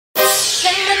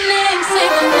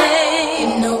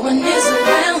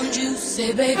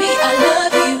Say, baby, I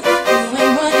love you. You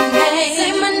ain't running game.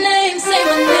 Say my name, say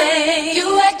my name. You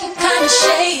acting kinda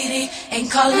shady, ain't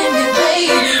calling me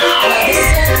baby. Why the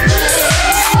same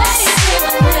say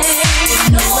my name.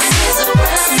 If no one is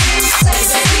around you, say,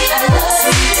 baby, I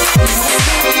love you. You ain't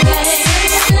running game.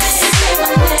 Say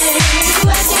my name. You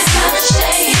acting kinda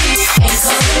shady, ain't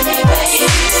calling me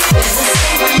baby. Better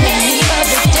say my name. Any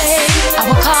other day, I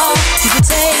would call, you would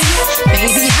say,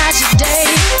 baby, how's your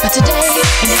day? But today,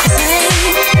 ain't it the same?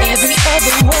 Every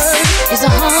other word is a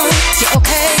you're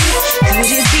okay. Could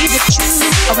it be that you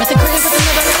are at the crib with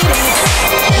another lady?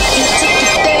 If you took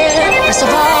it there, first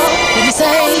of all, let me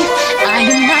say, I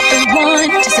am not the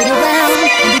one to sit around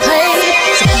and be played.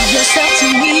 So prove yourself to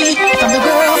me, if I'm the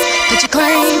girl that you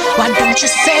claim. Why don't you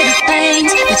say the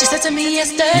things that you said to me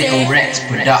yesterday? Little Rex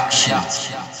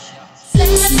Productions. Say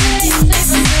my name,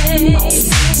 say my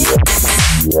name.